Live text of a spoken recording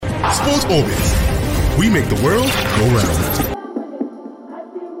Sports Orbit. We make the world go round.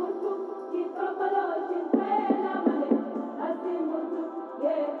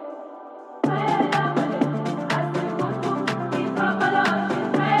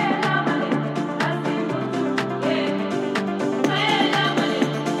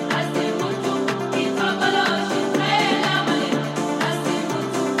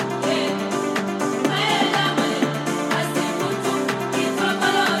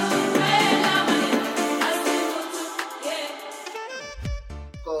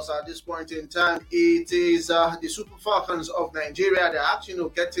 At this point in time, it is the Super Falcons of Nigeria. They're actually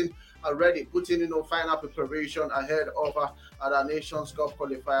getting ready, putting final preparation ahead of the Nations Cup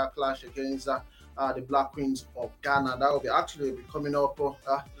qualifier clash against the Black Queens of Ghana. That will be coming up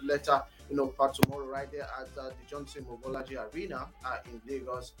later, part tomorrow, right there at the Johnson Mobolaji Arena in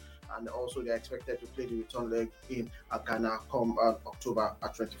Lagos. And also they're expected to play the return leg in Ghana come October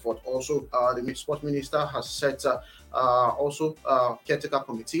 24th. Also, the Sports Minister has set caretaker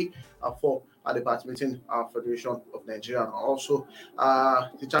committee for the Badminton Federation of Nigeria. And also,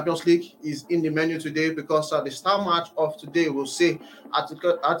 the Champions League is in the menu today because the star match of today will see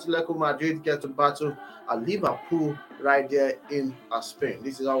Atletico Madrid get to battle Liverpool right there in Spain.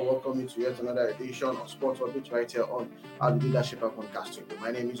 This is our welcome to yet another edition of Sports Orbit right here on the Leadership and Podcasting.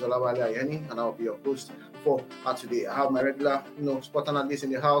 My name is Olawale Ayeni and I'll be your host for today. I have my regular sport analyst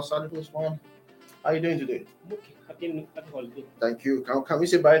in the house. How are you doing today? Okay, happy holiday. Thank you. Can we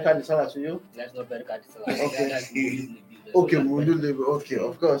say Barika de Salah to you? That's not Barika de Salah. Okay, we'll do label. Okay,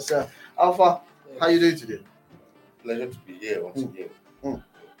 of course. Alpha, how are you doing today? Pleasure to be here once again.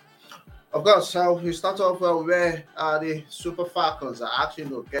 Of course, we start off where the Super Falcons are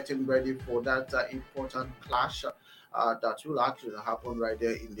actually getting ready for that important clash that will actually happen right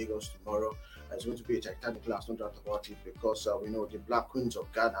there in Lagos tomorrow. It's going to be a titanic clash, no doubt about it, because we know the Black Queens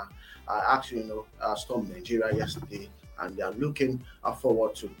of Ghana actually stormed Nigeria yesterday, and they are looking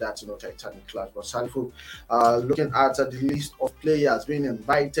forward to that titanic clash. But Salifu, looking at the list of players being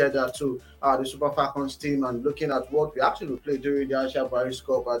invited to the Super Falcons team and looking at what we actually play during the Asia Barris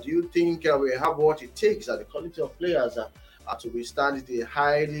Cup, do you think we have what it takes, the quality of players to withstand the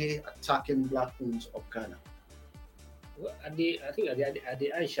highly attacking Black Queens of Ghana? Well, I think at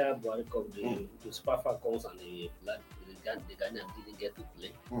the Aisha Barris Cup, the Super Falcons and the Ghanaians didn't get to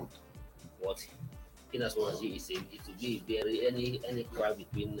play. But in as much as it will be very any crack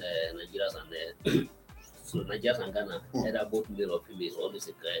between Nigerians and so Nigerians and Ghana, either both male or female, is always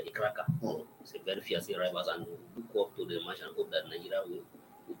a cracker. It's a very fierce rivals, and look up to the match and hope that Nigeria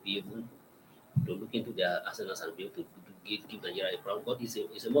will be able to look into their arsenals and be able to give Nigeria a crown. But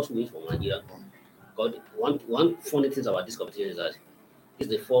it's a must win for Nigeria. Because one funny thing about this competition is that it's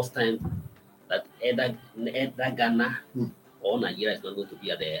the first time that either Ghana or Nigeria is not going to be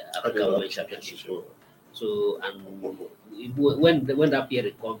at the African Women's Championship. So and when that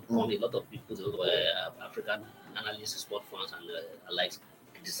period come, a lot of people, African analysts, sport fans, and alike,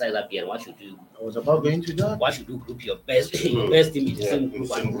 criticize that period. Why should you? I was about going to that. Why should you group your best team in the same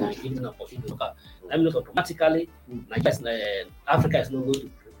group and give an opportunity to look at? I mean, automatically, Africa is not going to.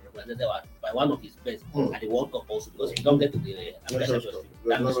 By one of his best at the World Cup also, because he don't get to the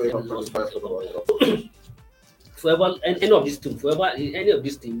any of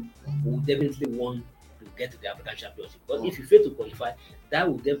these teams will definitely want to get to the African Championship. But if you fail to qualify, that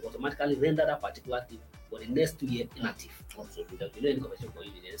will then automatically render that particular team for the next 2 years inactive. So without any competition for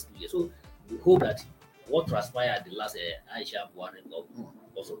you in the next 2 years. So we hope that what transpired the last Aisha World Cup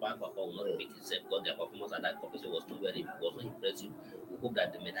also back will not repeat itself, because their performance at that competition was not impressive. We hope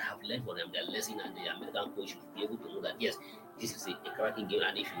that they may have learned from them their lesson, and the American coach will be able to know that yes, this is a cracking game,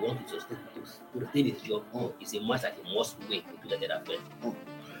 and if you want to retain his job, it's a match that he must win to get that fair.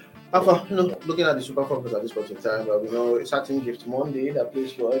 Alpha, looking at the Super Falcons at this point in time, a certain Gift Monday that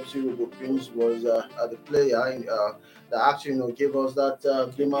plays for FC Robo Queens was the player that actually gave us that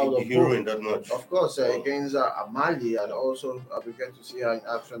glimmer of hero in that match. Of course, against Amali, and also began to see her in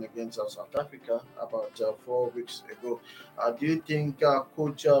action against South Africa about 4 weeks ago. Do you think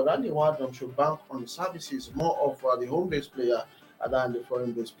Coach Randy Wardon should bank on services more of the home-based player than the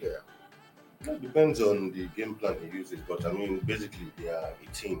foreign-based player? It depends on the game plan he uses, but I mean, basically they are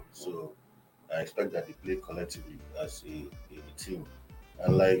a team, so I expect that they play collectively as a team.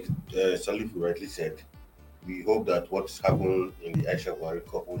 And like Salifu rightly said, we hope that what's happened in the Aisha World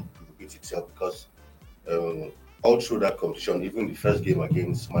Cup won't repeat itself, because all through that competition, even the first game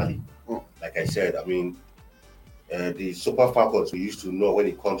against Mali, like I said, I mean, the Super Falcons we used to know when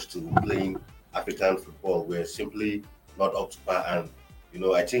it comes to playing African football were simply not up to par, and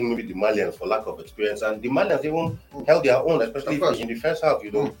I think maybe the Malians for lack of experience, and the Malians even held their own, especially in the first half.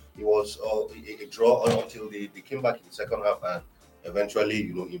 It was a draw until they came back in the second half and eventually,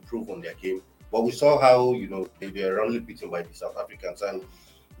 improved on their game. But we saw how, they were roundly beaten by the South Africans. And,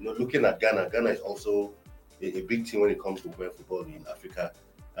 looking at Ghana is also a big team when it comes to women's football in Africa.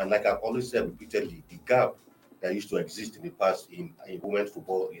 And like I've always said repeatedly, the gap that used to exist in the past in women's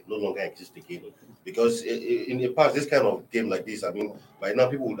football it no longer exists again. Because in the past, this kind of game like this, I mean, by now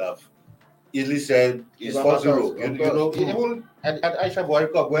people would have easily said it's 4-0. Even at Aisha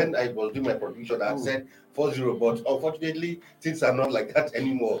Buhari Cup, when I was doing my prediction, I said 4-0. But unfortunately, things are not like that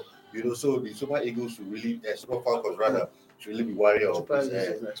anymore. So the Super Eagles should really, Super Falcons rather, should really be wary of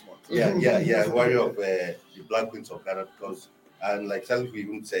next month. wary of the Black Queens of Ghana because, and like Salif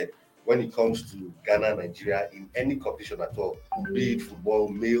even said, when it comes to Ghana, Nigeria, in any competition at all, be it football,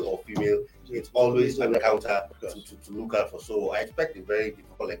 male or female, it's always an encounter to look out for. So I expect a very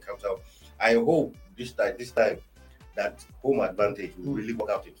difficult encounter. I hope this time that home advantage will really work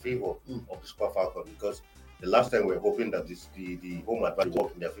out in favor of the Super Falcons because the last time we were hoping that the home advantage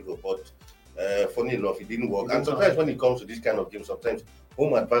worked in their favor, but funny enough, it didn't work. And sometimes when it comes to this kind of game, sometimes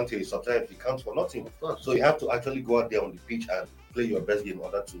home advantage, sometimes it counts for nothing. So you have to actually go out there on the pitch and play your best game in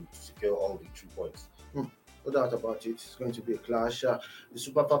order to secure all the 3 points. No doubt about it. It's going to be a clash. The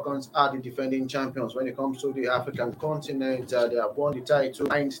Super Falcons are the defending champions when it comes to the African continent. They have won the title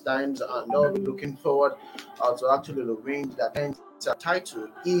 9 times, and they'll be looking forward to actually win that 10th title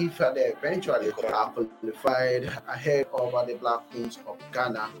if they eventually are qualified ahead of the Black Queens of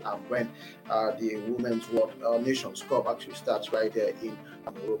Ghana when the Women's World Nations Cup actually starts right there in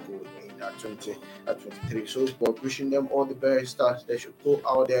Morocco in 2023. So we're wishing them all the best. They should go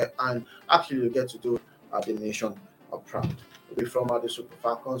out there and actually get to do the nation proud. We from the Super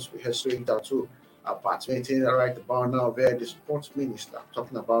Falcons, we head straight to badminton right about now where the sports minister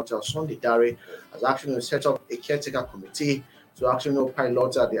talking about Sunday Dare has actually set up a caretaker committee to actually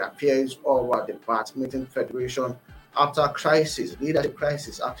pilot the affairs of the badminton federation after crisis, leadership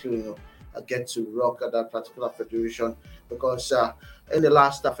crisis actually get to rock at that particular federation because in the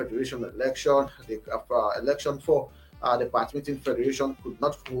last federation election, the election for the badminton federation could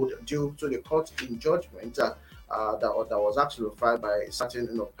not hold due to the court in judgment that was actually filed by a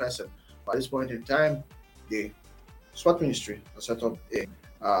certain person. By this point in time, the sport ministry has set up a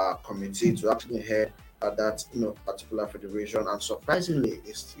committee to actually head that particular federation, and surprisingly,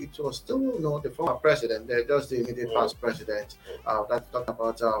 it was still the former president, just the immediate past president. That's talking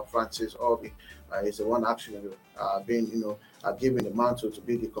about Francis Obi, is the one actually being given the mantle to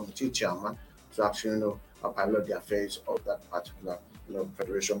be the committee chairman to actually pilot the affairs of that particular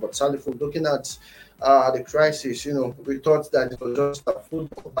federation. But sadly, for looking at the crisis, we thought that it was just a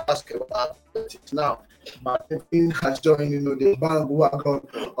football, basketball, athletics. Now, badminton has joined, the bandwagon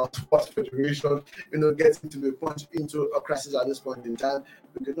of sports federation, getting to be punched into a crisis at this point in time.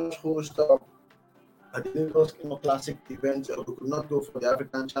 We could not host at the Lagos Classic event. We could not go for the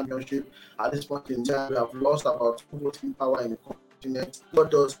African Championship. At this point in time, we have lost about voting power in the continent.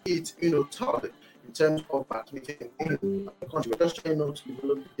 What does it, tell in terms of badminton in the country? We're just trying to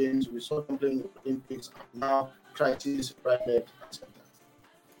develop the games. We saw them playing the Olympics, and now crisis right there.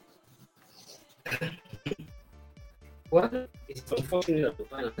 Well, it's unfortunate that we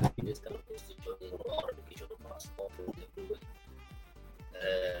find out in this kind of institution in our education of our sport everywhere.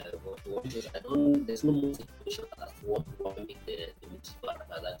 But there's no more situation as to what will make the municipal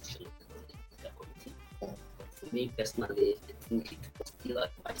adaptation of the committee. But for me personally, I think it was still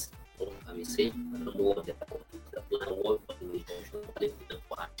advised. I mean, say, I don't know what the plan was for the institution,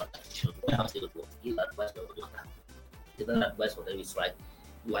 for adaptation. Perhaps it was still advised or not. The advice for them is right.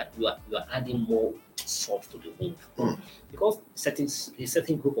 You are adding more salt to the wound because a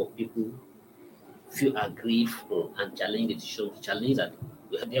certain group of people feel aggrieved and challenge the decision, challenge that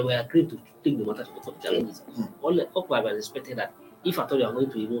they were agreed to take the matter to the court challenges. All I was expecting that if at all you are going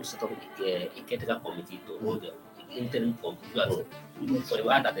to even set up a caretaker committee to hold the interim committee, for the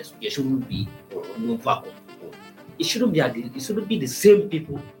one that there shouldn't be no vacuum. It shouldn't be the same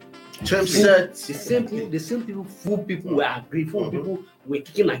people. The same people, full people were agreed, full people were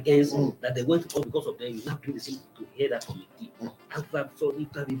kicking against that they went to court because of them. You now bring the same people to hear that committee. And so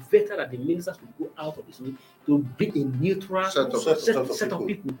it can be better that the ministers will go out of this way to bring a neutral set of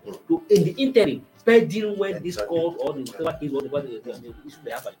people to in the interim, pending when this court or the whatever case or the issue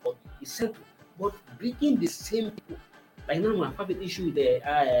they have at the court is settled. But bringing the same people Like now, I'm having issue with the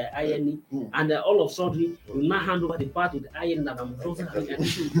INE, and all of a sudden, you now hand over the part with the INE that I'm also having an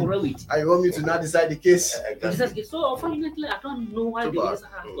issue with. And you want me to now decide the case? Exactly. So, unfortunately, I don't know why Too the bad. minister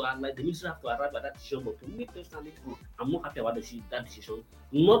have to, like, the minister have to arrive at that decision. But to me personally, I'm not happy about that decision.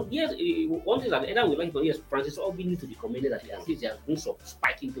 Not yes, one thing that either we like, but yes, Francis Obi needs to be commended that at least he has been some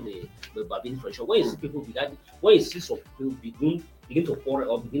spike into the Babin pressure. When you see people when you see some people begin to pour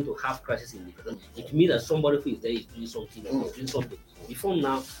or begin to have crisis in the federation, it means that somebody who is there is doing something. Is doing something. Before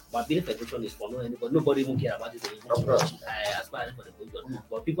now, Babin Federation is for no anybody. Nobody even care about this. As far as for the position,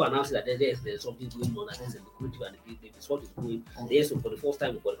 but people are now saying that there's something going on, and there's a liquidity and the sport is going. Yes, for the first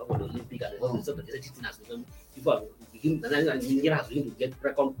time we qualify for the Olympic, and the cheating has become people are beginning. Nigeria has begun to get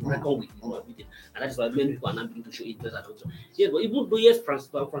reckon with everything, and that is why many people are now beginning to show interest and also. Yes, but even though yes, France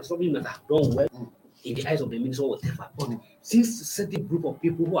might have done well in the eyes of the minister or whatever, but since certain group of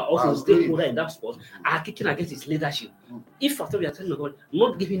people who are also stakeholder in that sport are kicking against his leadership, if after we are telling about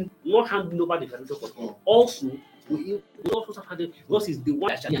not handing over the federation, but also we also have had because he's the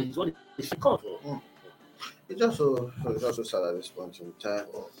one actually and he's one is called. It's also sad at this point in time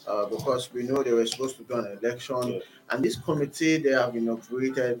because we know they were supposed to do an election, and this committee they have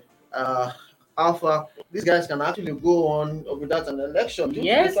inaugurated. Alpha, these guys can actually go on without an election.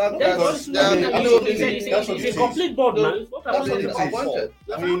 Yes, it's a complete board, man. That's what it is.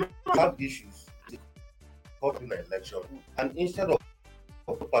 I mean, you have issues in the election, and instead of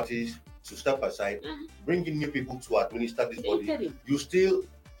parties to step aside, bringing new people to administer this body, you still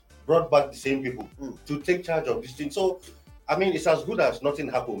brought back the same people to take charge of this thing. So, I mean, it's as good as nothing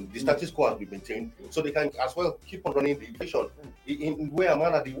happened. The status quo has been maintained, so they can as well keep on running the election in the way and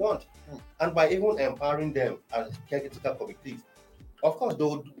manner they want. And by even empowering them as caretaker committees, of course,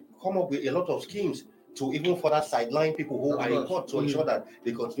 they'll come up with a lot of schemes to even further sideline people who are in court to ensure that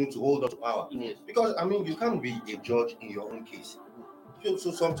they continue to hold on to power. Because, I mean, you can't be a judge in your own case.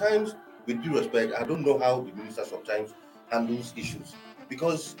 So sometimes, with due respect, I don't know how the minister sometimes handles issues.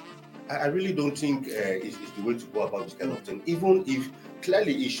 Because I really don't think it's the way to go about this kind of thing. Even if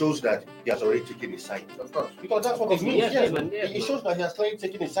clearly it shows that he has already taken his side. Of course. Because that's what it means. It shows that he has clearly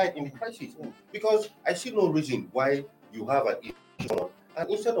taken his side in the crisis. Because I see no reason why you have an issue. And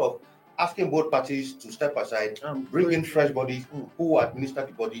instead of asking both parties to step aside, bring in fresh bodies who administer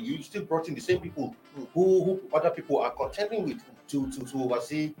the body, you still brought in the same people who other people are contending with to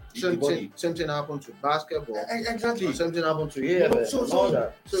oversee the body. Same thing happened to basketball. Exactly. Same thing happened to AFL.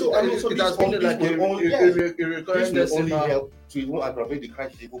 So I mean, it has been like a recurring only help to even aggravate the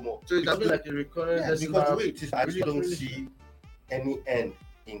crisis even more. So it has been like a recurring because the way it is, I really don't see any end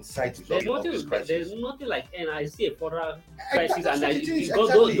in sight. There's nothing like, and I see a further crisis, and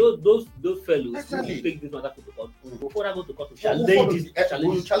those fellows who take this matter to court, before I go to court to challenge it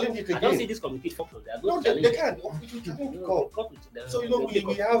again. I don't see this committee function. They can't. So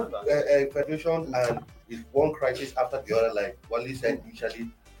we have a federation, and it's one crisis after the other. Like Wally said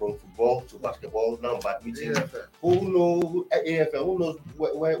initially, from football to basketball, now badminton. Who knows AFL? Who knows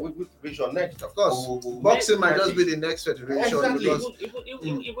where which federation next? Of course, boxing might just be the next federation. Exactly. Because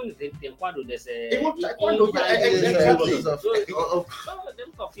even the taekwondo, there's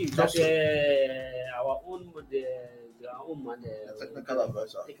our own man, technical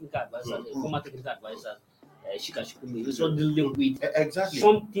advisor, former technical advisor. Shika Shikumi is not dealing with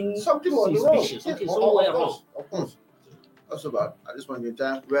something suspicious, something somewhere wrong. Of course. Also about at this point in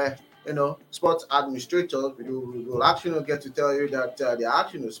time where sports administrators will actually get to tell you that they're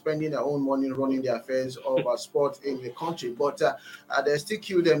actually spending their own money running their affairs over sports in the country, but they still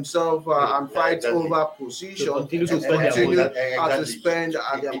kill themselves and fight over position to continue to spend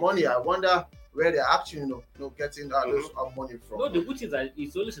their money. I wonder where they're actually getting those money from. No, the good thing is that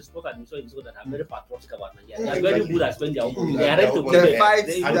it's always a sport administrators that are very patriotic about Nigeria. They're very good at spending their own money. They are ready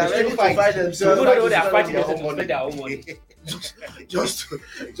to fight themselves. Even though they are fighting themselves to spend their own money. just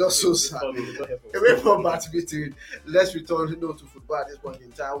so sad. Away from badminton, let's return to football at this point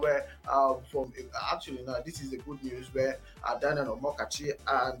in time. Where actually now this is the good news where Daniel Omokachi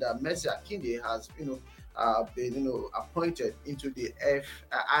and Mercy Akinde has been appointed into the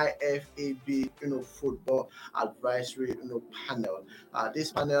IFAB football advisory panel.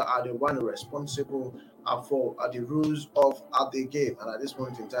 This panel are the one responsible for the rules of the game, and at this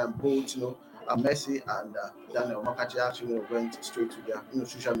point in time, both Messi and Daniel Makachi actually went straight to their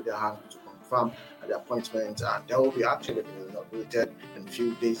social media handle to confirm the appointment, and they will be actually inaugurated in a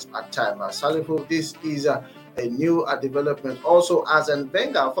few days at time. Salifo, this is a new development. Also, as an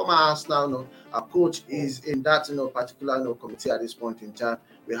Wenger, former Arsenal coach, is in that particular committee at this point in time.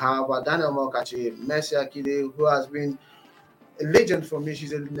 We have Daniel Makachi, Messi Akide, who has been a legend for me.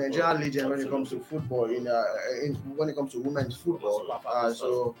 She's a Nigerian legend when it comes to football. When it comes to women's football.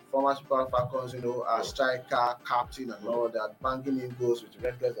 So former Super Falcons, striker, captain, and all that, banging in goals with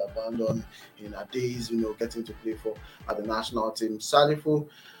reckless abandon in her days. Getting to play for the national team. Salifu,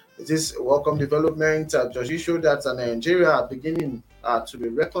 it is a welcome development. Joshi showed that Nigeria are beginning to be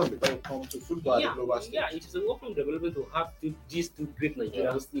reckoned when it comes to football at the global stage. Yeah, it is a welcome development to have these two great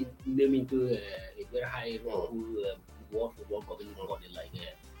Nigerians name into a very high world football community body like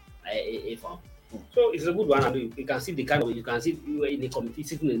AFAM. So it's a good one. And you can see you can see you in the committee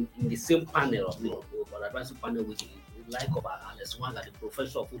sitting in the same panel of the advisory panel with the like of Alex Wanga, the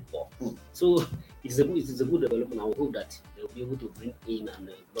professor of football. So it's a good development. I hope that they'll be able to bring in and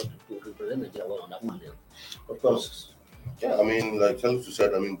to represent Nigeria well on that panel. Of course. Yeah, I mean, like Telus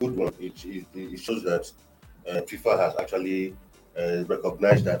said, I mean, good one. It shows that FIFA has actually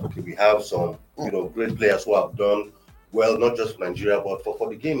recognized that we have some great players who have done well, not just for Nigeria but for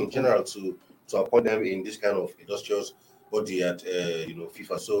the game in general to appoint them in this kind of illustrious body at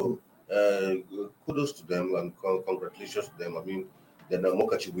FIFA. So kudos to them and congratulations to them. I mean, then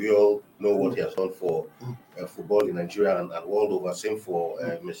Mokachi, we all know what he has done for football in Nigeria and world over. Same for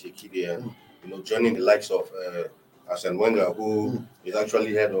Messi Kide, and joining the likes of Arsene Wenger, who is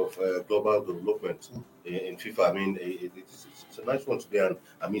actually head of global development in FIFA. I mean, it's a nice one today, and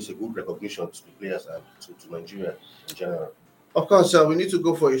I mean, it's a good recognition to the players and to Nigeria in general. Of course, we need to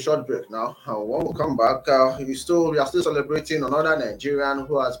go for a short break now. When we come back, we are still celebrating another Nigerian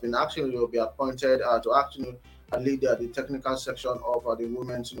who has been will be appointed to actually lead the technical section of the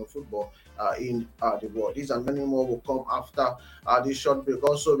women's football in the world. These and many more will come after this short break.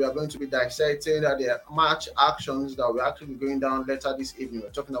 Also, we are going to be dissecting the match actions that we're actually going down later this evening.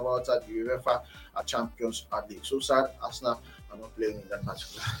 We're talking about the UEFA Champions League. So sad, Arsenal are not playing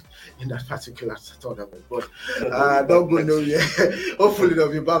in that particular tournament. But don't go nowhere. Hopefully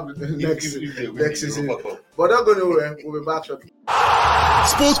they'll be back next season. But don't go nowhere. We'll be back shortly.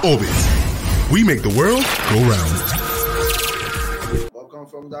 Sports Orbit. We make the world go round. Welcome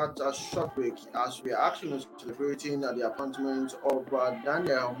from that short break as we are actually celebrating the appointment of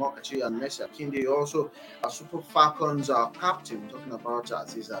Daniel Mokachi and Messi Kinde, also a Super Falcons captain, talking about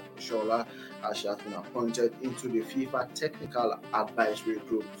Aziza Shola, as she has been appointed into the FIFA Technical Advisory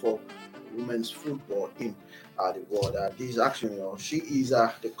Group for women's football in the world. This actually, she is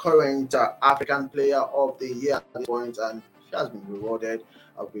the current African Player of the Year at this point, and she has been rewarded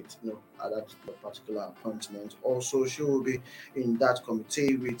with that particular appointment. Also, she will be in that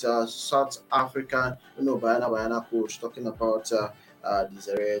committee with South African Bayana coach, talking about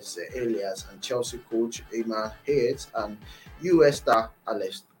Desiree Elias, and Chelsea coach Emma Hayes, and US star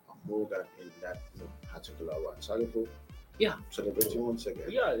Alex Morgan in that particular one. Yeah, celebrating once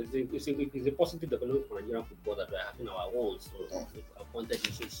again. Yeah, it's a positive development for Nigerian football that we are having our own. So appointed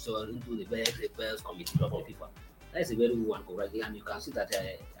into the best committee of the FIFA. That's a very good one, correctly, and you can see that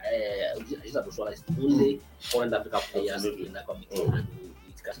Aziza Bushola is the only foreign African players in that committee, and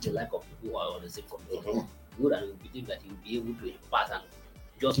it can see the lack of people who are on the same committee. Good, and we believe that he will be able to impart and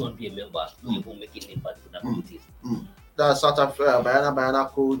just not be a member, not even making an impact to that committee. That's South Africa, Bayana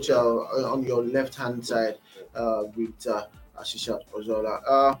coach on your left hand side with Ashishat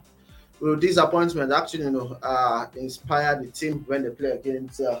Ozola. Will this appointment actually inspire the team when they play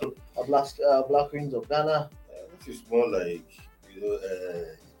against Black Queens of Ghana? This is more like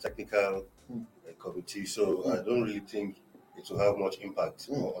technical committee, so I don't really think it will have much impact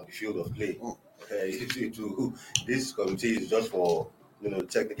on the field of play. This committee is just for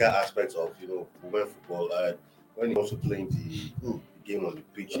technical aspects of women football, and when it comes to playing the game on the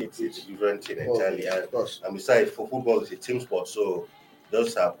pitch, it's a different thing entirely. And besides, for football, it's a team sport, so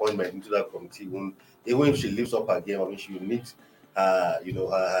just her appointment into that committee even if she lifts up her game, I mean, she will need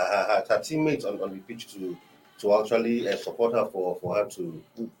her teammates on the pitch to actually support her for her to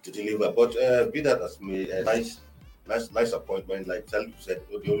deliver. But be that as may, nice appointment. Like Talib said,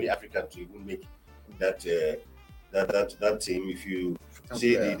 the only African to even make that team. If you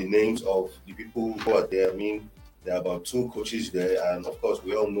see the names of the people who are there, I mean, there are about 2 coaches there, and of course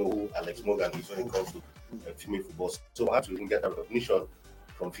we all know who Alex Morgan is when it comes to female football. So I have to even get that recognition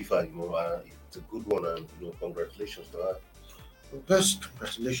from FIFA. It's a good one, and congratulations to her. Best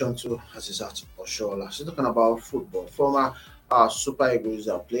congratulations to Azizat Oshola. She's talking about football. Former Super Eagles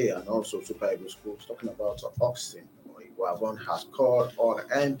player and also Super Eagles coach. Talking about Austin. Wavon has called on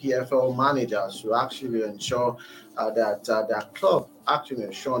NPFL managers to actually ensure that their club actually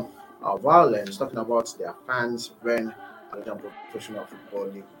ensure violence. Talking about their fans when the Professional Football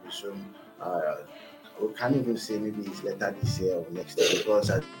League resume we can't even say maybe it's later this year or next year because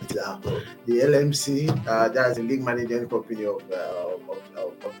the LMC, that's the league management company of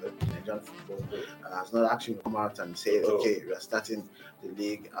Nigerian football, has not actually come out and said, okay, we are starting the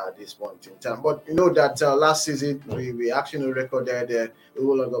league at this point in time. But you know that last season we actually recorded a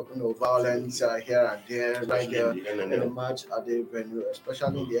whole lot of violence here and there, right there in the match at the venue,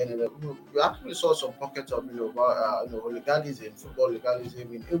 especially the NNL. We actually saw some pockets of hooliganism, football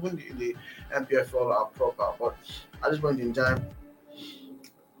hooliganism, even the MPFL are proper. But at this point in time,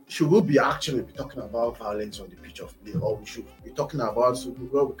 should we be actually talking about violence on the pitch of play, or we should be talking about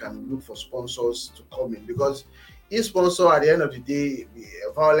where we can look for sponsors to come in? Because if sponsor at the end of the day,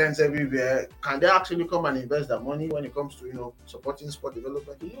 violence everywhere, can they actually come and invest their money when it comes to supporting sport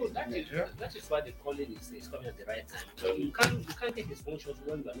development? That is why the calling is coming at the right time. So you can't take the sponsors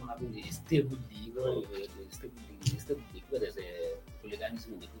when we are not having a stable league, where there's a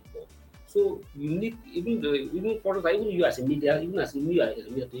hooliganism in the football. So you need even you as a media, to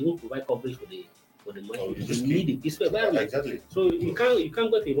even provide coverage for the match. You need a peaceful environment. Exactly. So you can't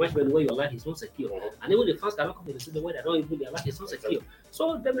go to a match where your life is not secure, and even the fans cannot come to the stadium where they don't even their life is not secure.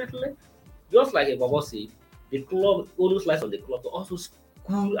 So definitely, just like Baba said, the club owners lies on the club to also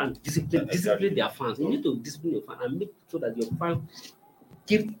school and discipline their fans. You need to discipline your fans and make sure that your fans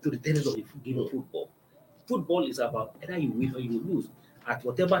keep to the tenets of the game of football. Football is about either you win or you lose. At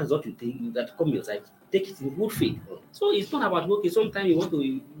whatever result you take, that come your side, take it in good faith. So it's not about sometimes you want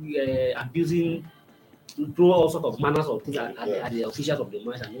to abusing, throw all sorts of manners or things at the officials of the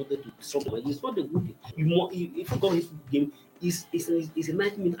match and not to disrupt the match. It's not a good thing. If football is game is a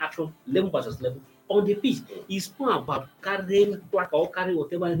 90-minute action, level versus level on the pitch. It's not about carrying plaque or carrying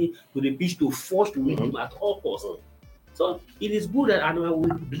whatever to the pitch to force to win him at all costs. So it is good that, and we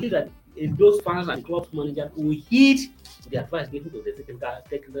believe that those fans and club managers will heed the advice given to the technical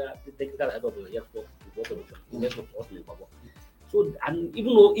head of the football. So, and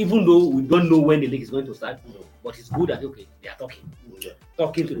even though we don't know when the league is going to start, but it's good that they are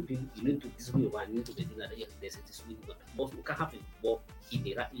talking to the people. You need to discipline your mind. You need to maintain that there's a discipline, but we can't have football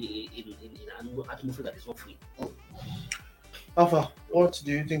in an atmosphere that is not free. Alpha, what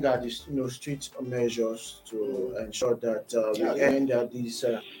do you think are the street measures to ensure that we end these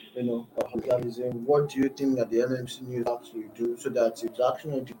hooliganism? What do you think that the NMC needs to actually do so that it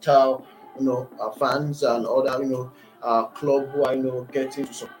actually deter our fans and other club who are getting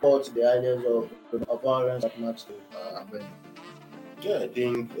to support the ideas of violence at match day? Yeah, I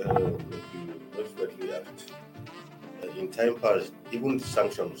think most likely in time past, even the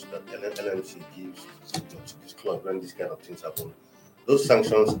sanctions that LMC gives to this club when these kind of things happen, those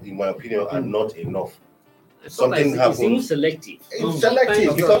sanctions, in my opinion, are not enough. Something happens. It's even selective. It's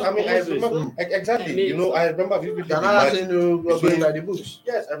selective because I remember exactly. I remember vividly the match between the books.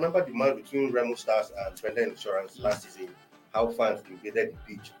 Yes, I remember the match between Remo Stars and Spender Insurance last season. How fans invaded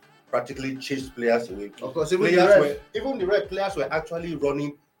the pitch, practically chased players away. Of course, even the red players were actually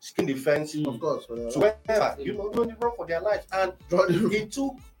running skin defense. Of course, so whenever they run for their lives, and it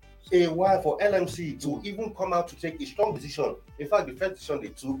took a while for LMC to even come out to take a strong decision. In fact, the first decision they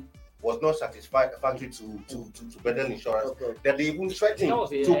took was not satisfactory to Bedell Insurance. That they even threatened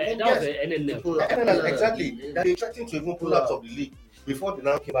NNL. Exactly. That they threatened to even pull out of the league before they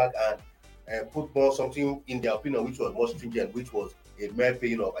now came back and put more something in their opinion, which was more stringent, which was a mere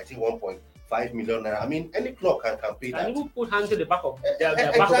paying of 1.5 million naira. I mean, any club can pay that. And even put hands to the back of their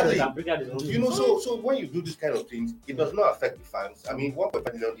exactly. back of the So when you do this kind of things, it does not affect the fans. I mean,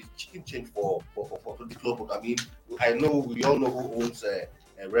 1.5 million is chicken change for the club. I mean, I know we all know who owns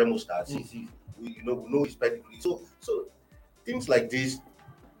Remo Stars. We know his pedigree. So things like this,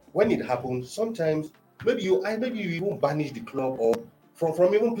 when it happens, sometimes maybe you even banish the club or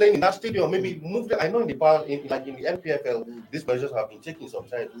from even playing in that stadium. Maybe move them. I know in the past, in the MPFL, these measures have been taken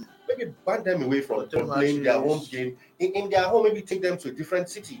sometimes. Maybe ban them away from playing their home game in their home. Maybe take them to a different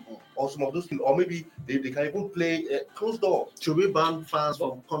city or some of those things, or maybe they can even play closed door. Should we ban fans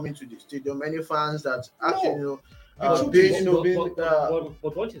from coming to the stadium? Many fans that actually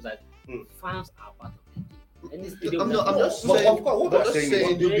but what is that? Fans are part of the game. I'm just saying. Of course, what I'm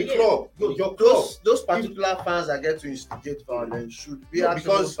saying, the club, your club, those particular fans that get to instigate violence should be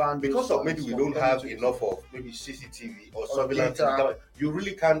because of maybe we don't have enough of maybe CCTV or surveillance. You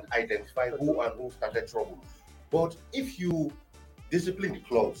really can't identify who started trouble. But if you discipline the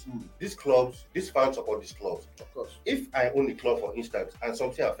clubs, these fans support these clubs. Of course. If I own a club, for instance, and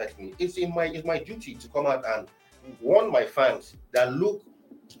something affects me, it's my duty to come out and warn my fans that look,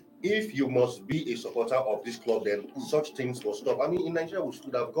 if you must be a supporter of this club, then such things will stop. I mean, in Nigeria, we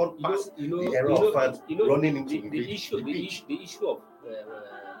should have gone past the era of fans running into the issue of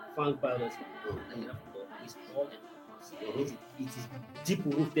fan violence is all encompassing. It is deep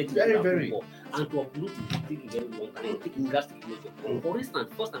rooted in Very, our very. football, and to uproot it will take a very long time. It will take a drastic measure. For instance,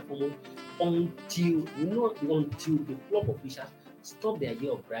 first and foremost, until the club officials stop the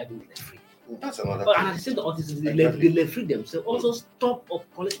idea of bribing the referee. That's another But thing. and at the same time, Exactly. the referee themselves also stop of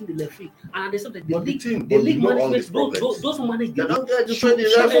collecting the referee. And at the same time, the But the league, team, the but league you know all these management, problems. those who manage They the don't league, get to pay the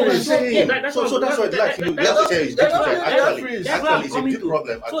should- referees. yeah, that's So what- that's what it's like. You know, that's you have to what- say it's that's difficult. what- Actually, that's what I'm it's a coming big to.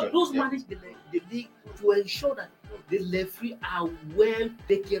 problem. So Actually, those yeah. manage the league to ensure that the referee are well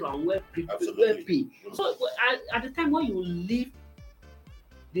taken care and well Absolutely. paid. So at the time when you leave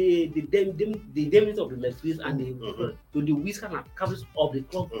the indemnity of the referees and to the whiskers and captains of the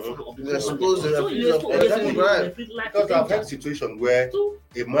club of the You club. expose the So referees you of expose collecting the bribe. referees like Because I've danger. had situation where So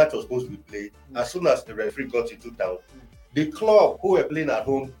a match was supposed to be played. As soon as the referee got into town, the club who were playing at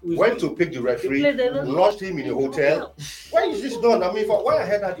home went to pick the referee, lodged him in a hotel. Why is this done? I mean, for why I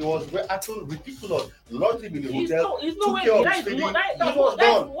heard that it was actually ridiculous. Lodged him in a hotel, took care of his feeding. It was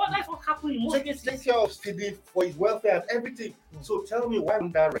done. That's what happened in most cases. Take care of feeding for his welfare and everything. So tell me why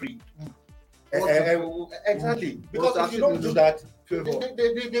wouldn't that referee? Exactly. Because if you don't do that,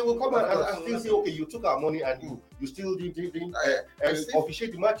 they will come and still say, okay, you took our money and you still didn't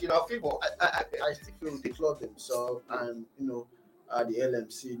officiate the match in our favor. I still feel the club themselves and the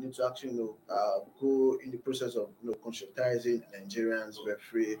LMC need to actually go in the process of conscientizing Nigerians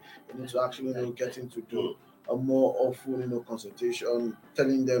referee. They need to actually get into do a more often consultation,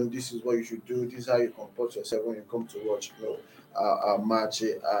 telling them this is what you should do, this is how you comport yourself when you come to watch a match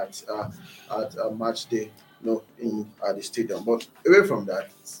at a match day in the stadium. But away from that,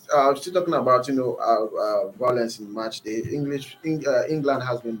 still talking about violence in match day. England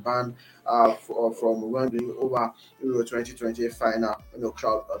has been banned from Wembley over Euro 2020 final.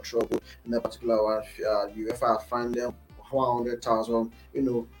 Crowd trouble in that particular one. UEFA fined them 100,000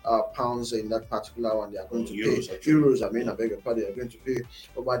 pounds in that particular one. They are going to pay euros. I beg your pardon. They are going to pay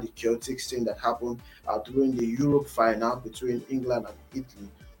over the chaotic thing that happened during the Europe final between England and Italy,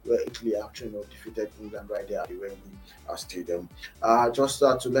 where Italy actually defeated England right there at the Wembley Stadium. Just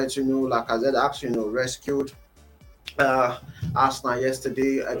to let you know, like I said, actually rescued Arsenal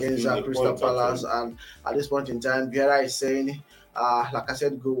yesterday against Crystal Palace, and at this point in time, Vieira is saying, like I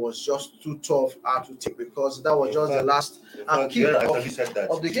said, goal was just too tough to take because that was just the last kick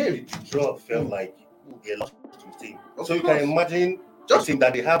of the game. The draw felt like a loss to the team. So you can imagine just saying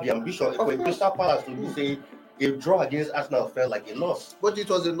that they have the ambition for Crystal Palace to say a draw against Arsenal felt like a loss. But it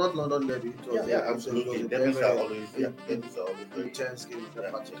was a North London derby. It was absolutely. Derbys are always intense game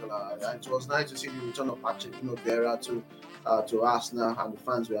in particular. And it was nice to see the return of Patrick Vieira to Arsenal, and the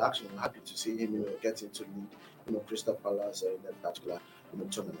fans were actually happy to see him get into Crystal Palace in that particular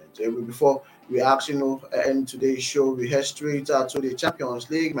tournament. Before we actually end today's show, we head straight to the Champions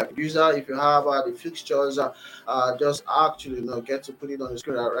League. My producer, if you have the fixtures, just actually get to put it on the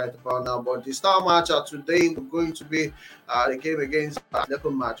screen right about now. But the star match today we're going to be the game against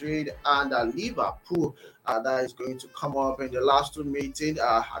Atletico Madrid and Liverpool. That is going to come up in the last two meetings.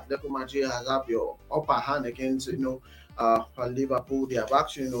 Atletico Madrid has had the upper hand against Liverpool. They have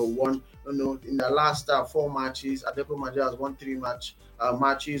actually won in the last 4 matches. Atletico Madrid has won 3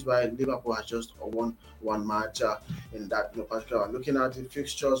 matches, while Liverpool has just won 1 match in that particular. Looking at the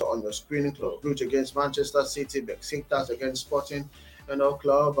fixtures on your screen, Club Brugge against Manchester City, Besiktas against Sporting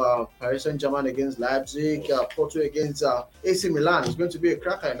Club, Paris Saint-Germain against Leipzig, Porto against AC Milan. It's going to be a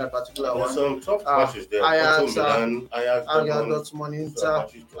cracker in that particular one. Some tough matches there. Ajax, Milan, Dortmund, Inter,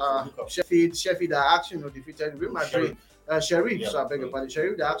 Sheffield are actually defeated Real Madrid. Sheriff, so I beg your pardon.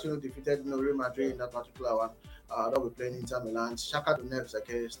 Sheriff, they actually defeated Real Madrid in that particular one. They'll be playing Inter Milan. Shakhtar Donetsk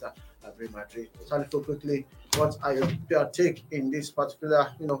against Real Madrid. So quickly, what are your take in this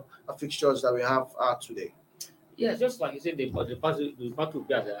particular fixtures that we have today? Yeah, just like you said, the battle will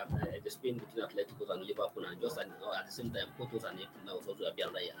be at the Spain between Atletico and Liverpool, and just at the same time, Porto and Napoli will also be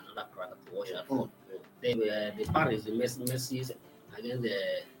another cracker to watch out for. Then the Paris, the Messi against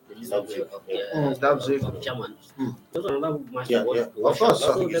the list of German. Those are another match to watch. Of course,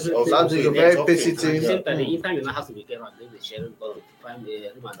 Leipzig is a very pacey team. At the same time, the Inter Milan has to be careful against the Sheriff because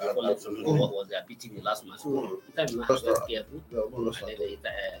what was their beating the last match. So Inter Milan has to be careful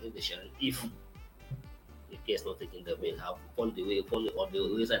against the Sheriff. If case not taking the way, have on the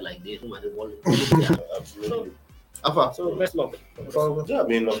wayside like this, absolutely. So best luck. Yeah, I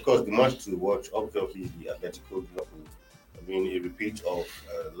mean, of course, the match to watch, obviously, the Atletico Liverpool. I mean, a repeat of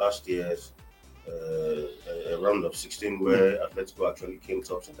last year's round of 16, where Atletico actually came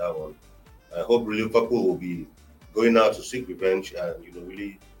top in that one. I hope Liverpool will be going out to seek revenge and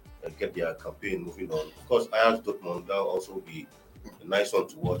really get their campaign moving on. Of course, Ajax Dortmund will also be a nice one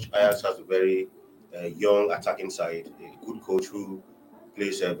to watch. Ajax has a very young attacking side, a good coach who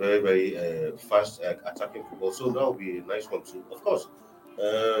plays a very, very fast attacking football. So that will be a nice one too. Of course,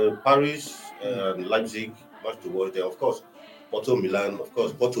 Paris and Leipzig, much to watch there. Of course, Porto Milan. Of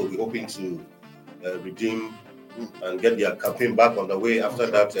course, Porto will be hoping to redeem and get their campaign back on the way after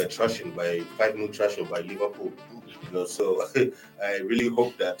that thrashing by 5-0 thrashing by Liverpool. So I really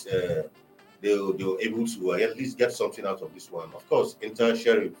hope that they'll able to at least get something out of this one. Of course, Inter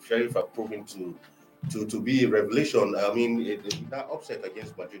Sheriff are proving to be a revelation. I mean, that upset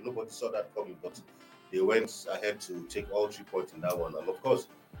against Madrid, nobody saw that coming, but they went ahead to take all 3 points in that one. And of course,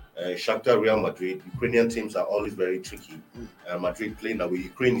 Shakhtar, Real Madrid, Ukrainian teams are always very tricky. Madrid playing away,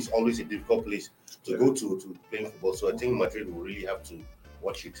 Ukraine is always a difficult place to go to playing football. So I think Madrid will really have to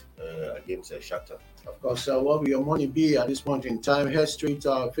watch it against Shakhtar. Of course, what will your money be at this point in time? Head straight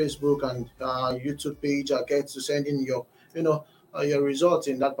Facebook and YouTube page. Get to send in your, your results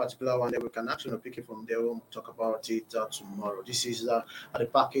in that particular one. Then we can actually pick it from there. We'll talk about it tomorrow. This is the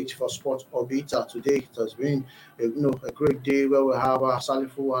package for Sports Orbit. Today it has been, a great day where we have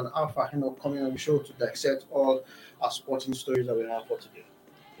Salifu and Alpha, coming on the show to dissect all our sporting stories that we have for today.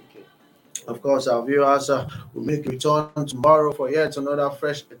 Of course, our viewers will make a return tomorrow for yet another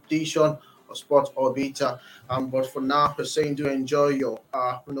fresh edition of Sports Orbit. But for now, we're saying do enjoy your,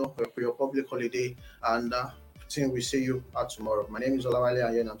 your public holiday, and we see you tomorrow. My name is Olawale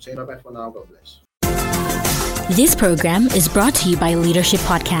Ayen. I'm saying bye for now. God bless. This program is brought to you by Leadership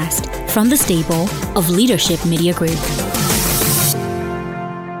Podcast from the stable of Leadership Media Group.